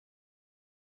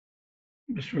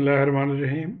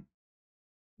Bismillahirrahmanirrahim.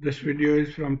 This video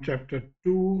is from chapter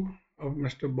 2 of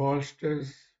Mr.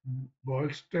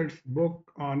 Boylestad's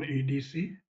book on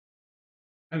EDC.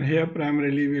 And here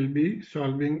primarily we'll be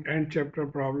solving end chapter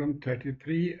problem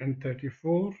 33 and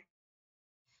 34.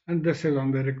 And this is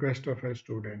on the request of a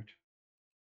student.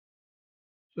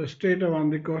 So straight on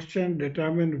the question,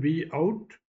 determine V out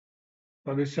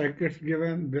for the circuits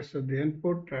given. This is the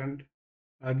input and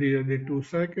these are the two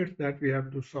circuits that we have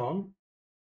to solve.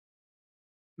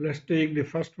 Let's take the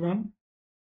first one.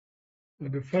 So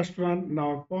the first one,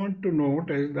 now point to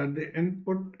note is that the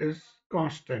input is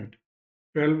constant,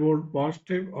 12 volt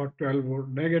positive or 12 volt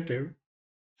negative.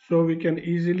 So we can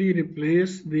easily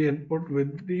replace the input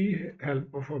with the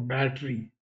help of a battery.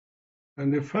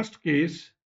 In the first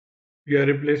case, we are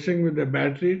replacing with a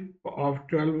battery of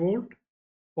 12 volt,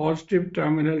 positive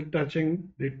terminal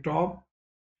touching the top.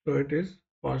 So it is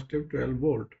positive 12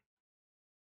 volt.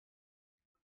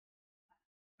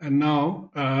 And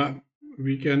now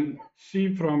we can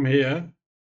see from here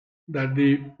that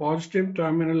the positive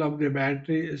terminal of the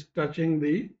battery is touching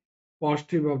the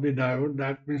positive of the diode.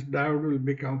 That means diode will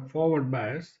become forward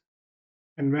bias.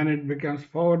 And when it becomes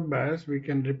forward bias, we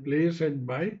can replace it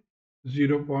by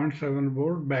 0.7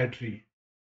 volt battery.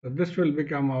 So this will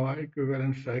become our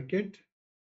equivalent circuit.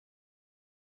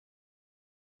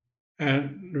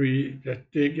 And we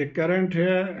just take a current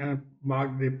here and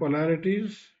mark the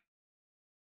polarities.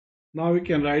 Now we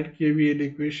can write KVL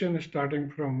equation starting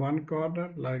from one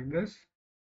corner like this.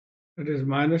 It is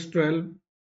minus 12,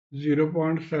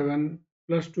 0.7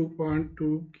 plus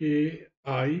 2.2 Ki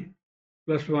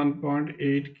plus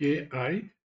 1.8 Ki,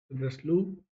 this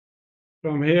loop.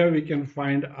 From here we can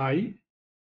find I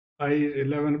is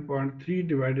 11.3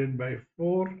 divided by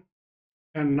 4,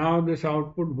 and now this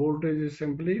output voltage is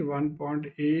simply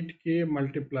 1.8 K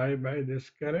multiplied by this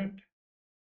current.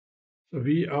 So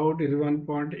V out is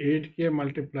 1.8 K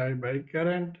multiplied by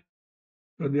current.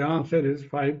 So the answer is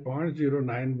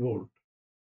 5.09 volt.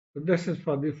 So this is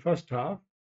for the first half.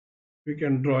 We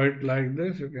can draw it like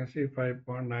this. You can see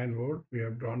 5.9 volt. We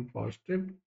have drawn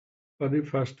positive for the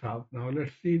first half. Now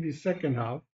let's see the second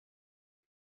half.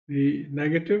 The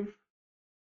negative.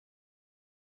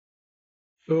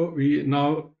 So we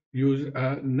now use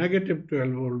a negative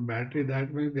 12 volt battery.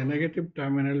 That means the negative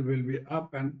terminal will be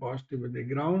up and positive with the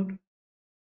ground.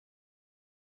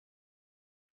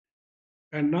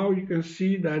 And now you can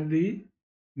see that the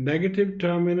negative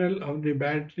terminal of the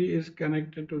battery is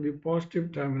connected to the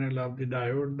positive terminal of the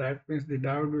diode. That means the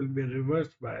diode will be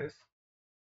reverse bias.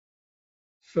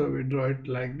 So we draw it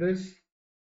like this.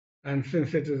 And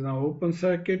since it is now open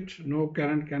circuit, no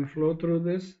current can flow through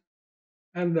this,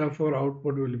 and therefore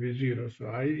output will be 0. So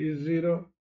I is 0,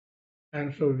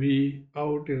 and so V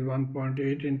out is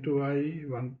 1.8 into I,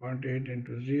 1.8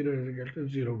 into 0 is equal to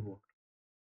 0 volt.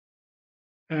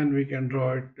 And we can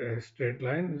draw it a straight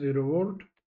line, 0 volt.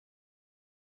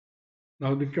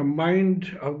 Now the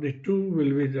combined of the two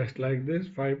will be just like this,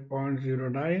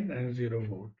 5.09 and 0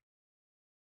 volt.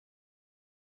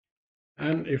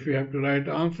 And if we have to write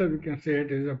answer, we can say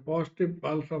it is a positive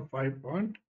pulse of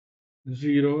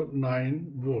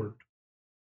 5.09 volt.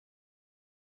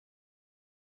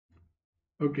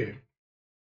 Okay,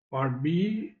 part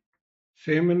B,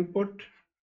 same input,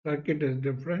 circuit is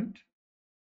different.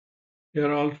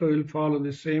 Here also we'll follow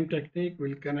the same technique.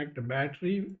 We'll connect a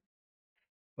battery.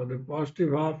 For the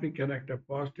positive half, we connect a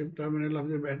positive terminal of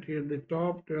the battery at the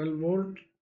top, 12 volt.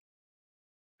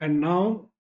 And now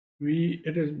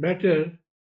it is better,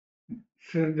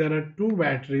 since there are two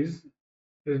batteries,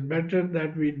 it is better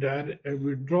that we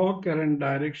draw current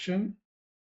direction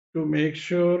to make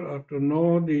sure or to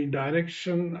know the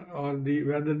direction or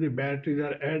whether the batteries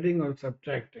are adding or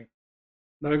subtracting.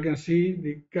 Now you can see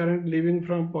the current leaving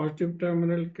from positive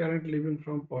terminal, current leaving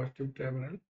from positive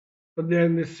terminal. So they are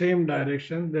in the same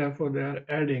direction, therefore they are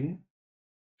adding.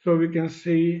 So we can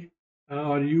see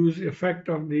or use effect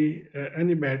of the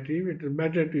any battery. It is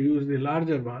better to use the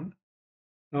larger one.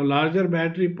 Now larger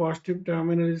battery positive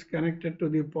terminal is connected to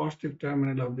the positive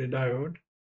terminal of the diode.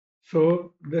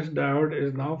 So this diode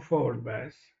is now forward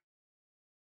bias.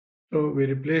 So we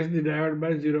replace the diode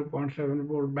by 0.7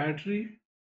 volt battery.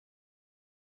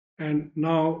 And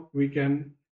now we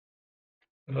can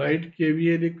write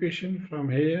KVL equation from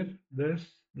here, this,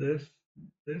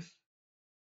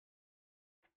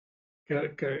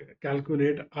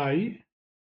 calculate I,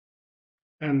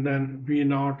 and then V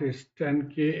naught is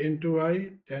 10K into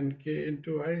I, 10K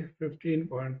into I,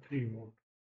 15.3 volt.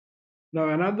 Now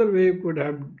another way we could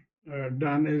have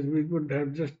done is we could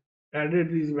have just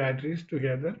added these batteries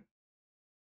together.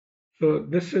 So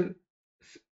this is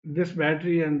this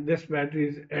battery and this battery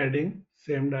is adding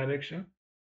same direction.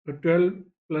 So 12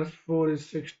 plus 4 is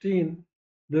 16.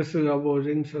 This is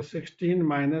opposing. So 16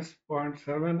 minus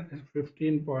 0.7 is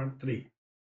 15.3.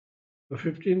 So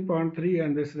 15.3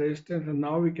 and this resistance, and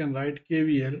now we can write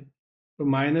KVL. So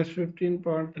minus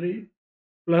 15.3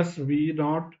 plus V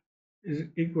naught is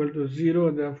equal to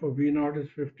 0. Therefore, V naught is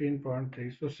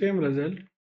 15.3. So same result.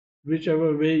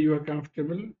 Whichever way you are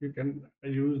comfortable, you can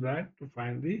use that to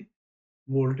find the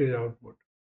voltage output.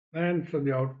 And so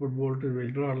the output voltage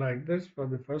will draw like this for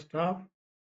the first half,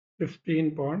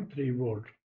 15.3 volt.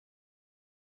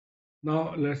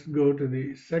 Now let's go to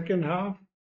the second half,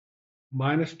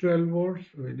 minus 12 volts.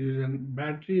 We're using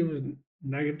battery with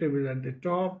negative is at the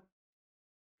top,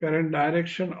 current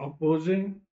direction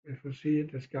opposing. If you see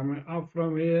it is coming up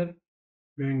from here,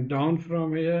 going down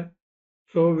from here.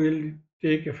 So we'll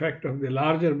take effect of the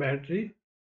larger battery.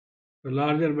 The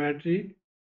larger battery,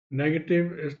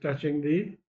 negative is touching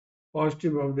the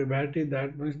positive of the battery.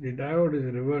 That means the diode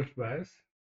is reverse bias.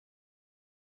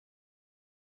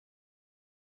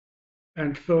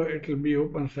 And so it will be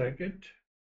open circuit.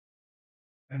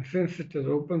 And since it is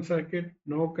open circuit,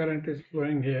 no current is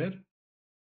flowing here.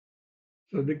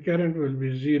 So the current will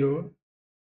be 0.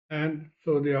 And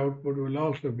so the output will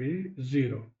also be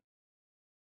 0.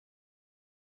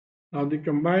 Now the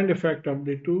combined effect of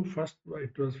the two, first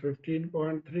it was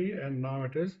 15.3 and now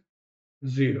it is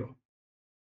 0.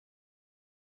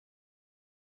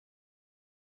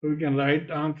 So we can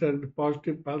write answer the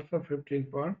positive pulse of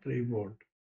 15.3 volt.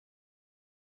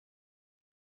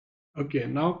 Okay,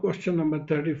 now question number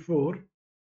 34.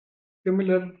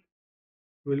 Similar,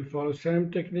 will follow same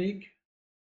technique.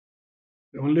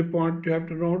 The only point you have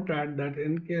to note that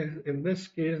in this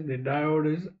case the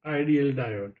diode is ideal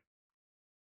diode.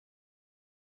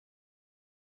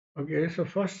 Okay, so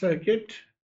first circuit,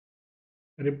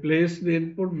 replace the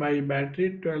input by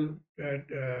battery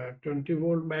 20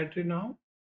 volt battery now.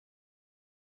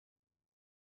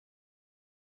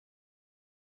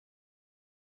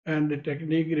 And the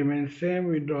technique remains same.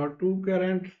 We draw two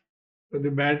currents, so the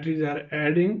batteries are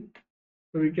adding.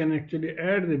 So we can actually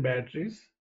add the batteries.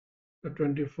 The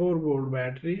 24 volt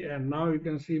battery, and now you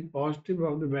can see positive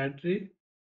of the battery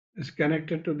is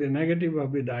connected to the negative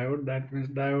of the diode. That means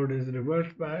diode is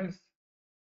reverse bias,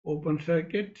 open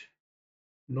circuit,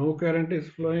 no current is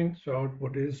flowing, so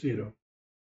output is 0.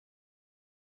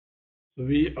 So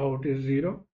V out is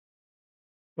 0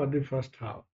 for the first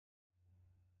half.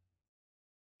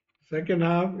 Second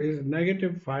half is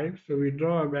negative 5, so we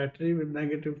draw a battery with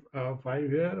negative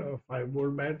 5 here, a 5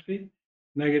 volt battery,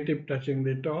 negative touching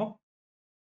the top.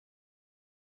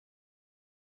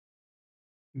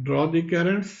 Draw the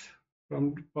currents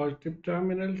from positive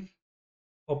terminals,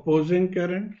 opposing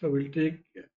current, so we'll take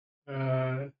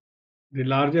the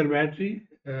larger battery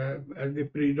as the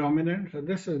predominant, so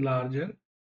this is larger.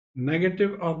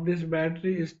 Negative of this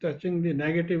battery is touching the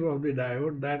negative of the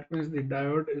diode, that means the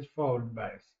diode is forward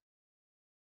bias.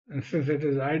 And since it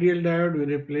is ideal diode,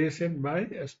 we replace it by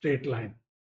a straight line.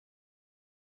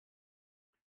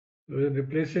 We are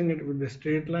replacing it with the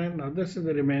straight line. Now this is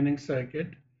the remaining circuit,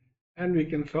 and we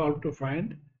can solve to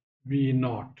find V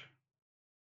naught.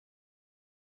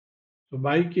 So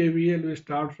by KVL, we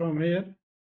start from here,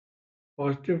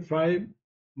 positive 5,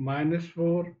 minus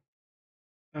 4,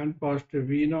 and positive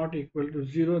V naught equal to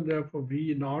 0. Therefore,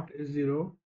 V naught is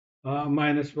 0,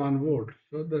 minus 1 volt.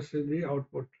 So this is the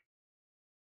output.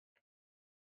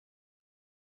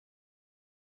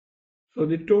 So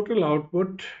the total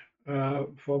output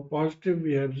for positive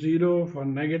we have 0, for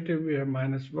negative we have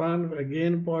minus 1,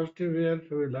 again positive here,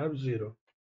 so we'll have 0.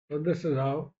 So this is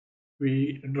how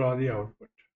we draw the output.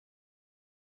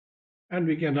 And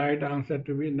we can write answer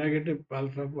to be negative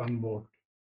pulse of 1 volt.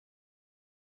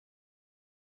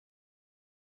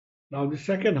 Now the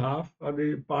second half, or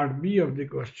the part B of the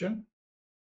question,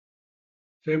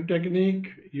 same technique,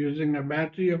 using a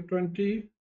battery of 20,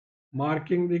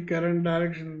 marking the current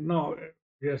direction. Now,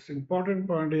 yes, important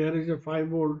point here is a 5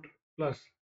 volt plus.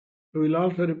 So we'll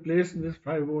also replace this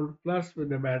 5 volt plus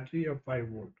with a battery of 5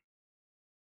 volt.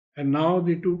 And now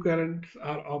the two currents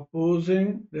are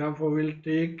opposing, therefore we'll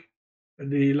take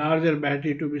the larger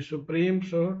battery to be supreme.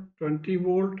 So 20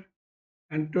 volt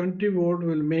and 20 volt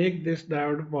will make this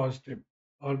diode positive,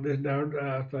 or this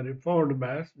diode, forward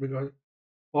bias, because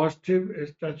positive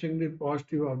is touching the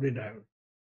positive of the diode.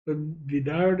 So the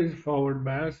diode is forward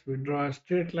bias. We draw a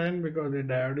straight line because the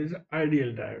diode is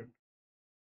ideal diode.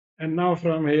 And now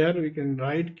from here we can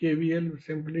write KVL. We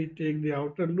simply take the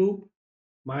outer loop,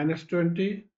 minus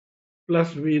 20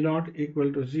 plus V naught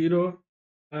equal to 0,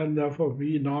 and therefore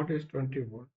V naught is 20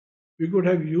 volt. We could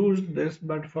have used this,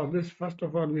 but for this, first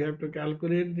of all, we have to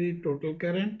calculate the total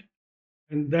current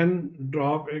and then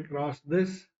drop across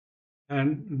this,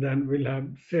 and then we'll have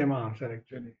same answer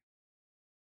actually.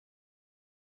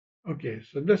 Okay,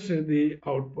 so this is the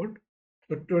output.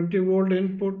 So 20 volt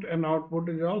input and output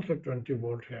is also 20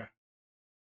 volt here.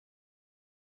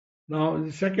 Now in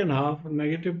the second half,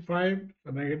 -5,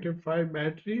 so -5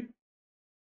 battery,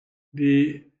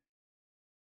 the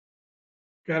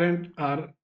current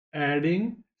are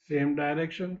adding same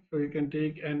direction. So you can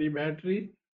take any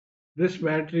battery. This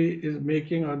battery is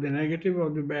making, or the negative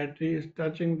of the battery is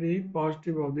touching the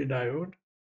positive of the diode.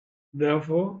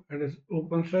 Therefore, it is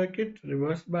open circuit,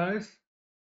 reverse bias,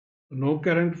 no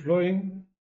current flowing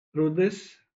through this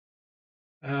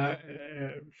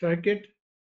circuit.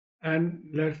 And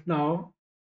let's now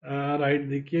write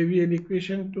the KVL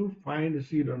equation to find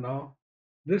 0. Now,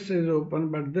 this is open,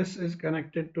 but this is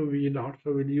connected to V0,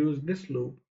 so we'll use this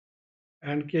loop.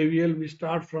 And KVL, we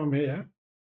start from here,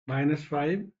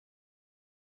 -5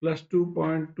 plus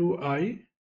 2.2i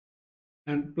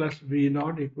and plus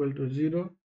V0 equal to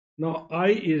 0. Now I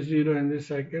is 0 in this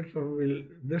circuit, so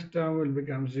this term will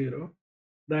become 0.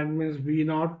 That means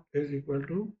V0 is equal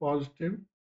to positive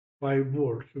 5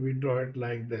 volts. So we draw it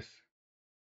like this.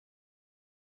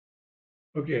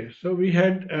 Okay, so we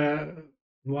had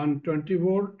 120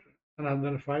 volt,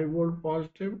 another 5 volt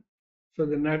positive. So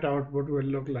the net output will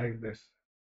look like this.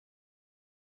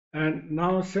 And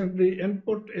now since the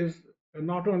input is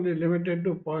not only limited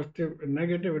to positive and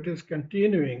negative, it is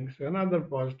continuing, so another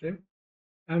positive.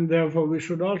 And therefore we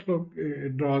should also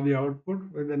draw the output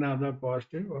with another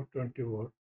positive of 20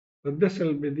 volt. So this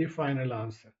will be the final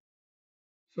answer.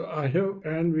 So I hope,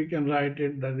 and we can write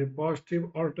it that the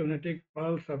positive alternating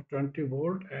pulse of 20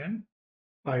 volt and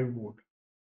 5 volt.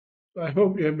 So I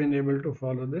hope you have been able to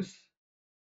follow this.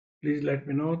 Please let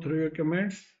me know through your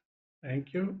comments.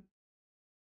 Thank you.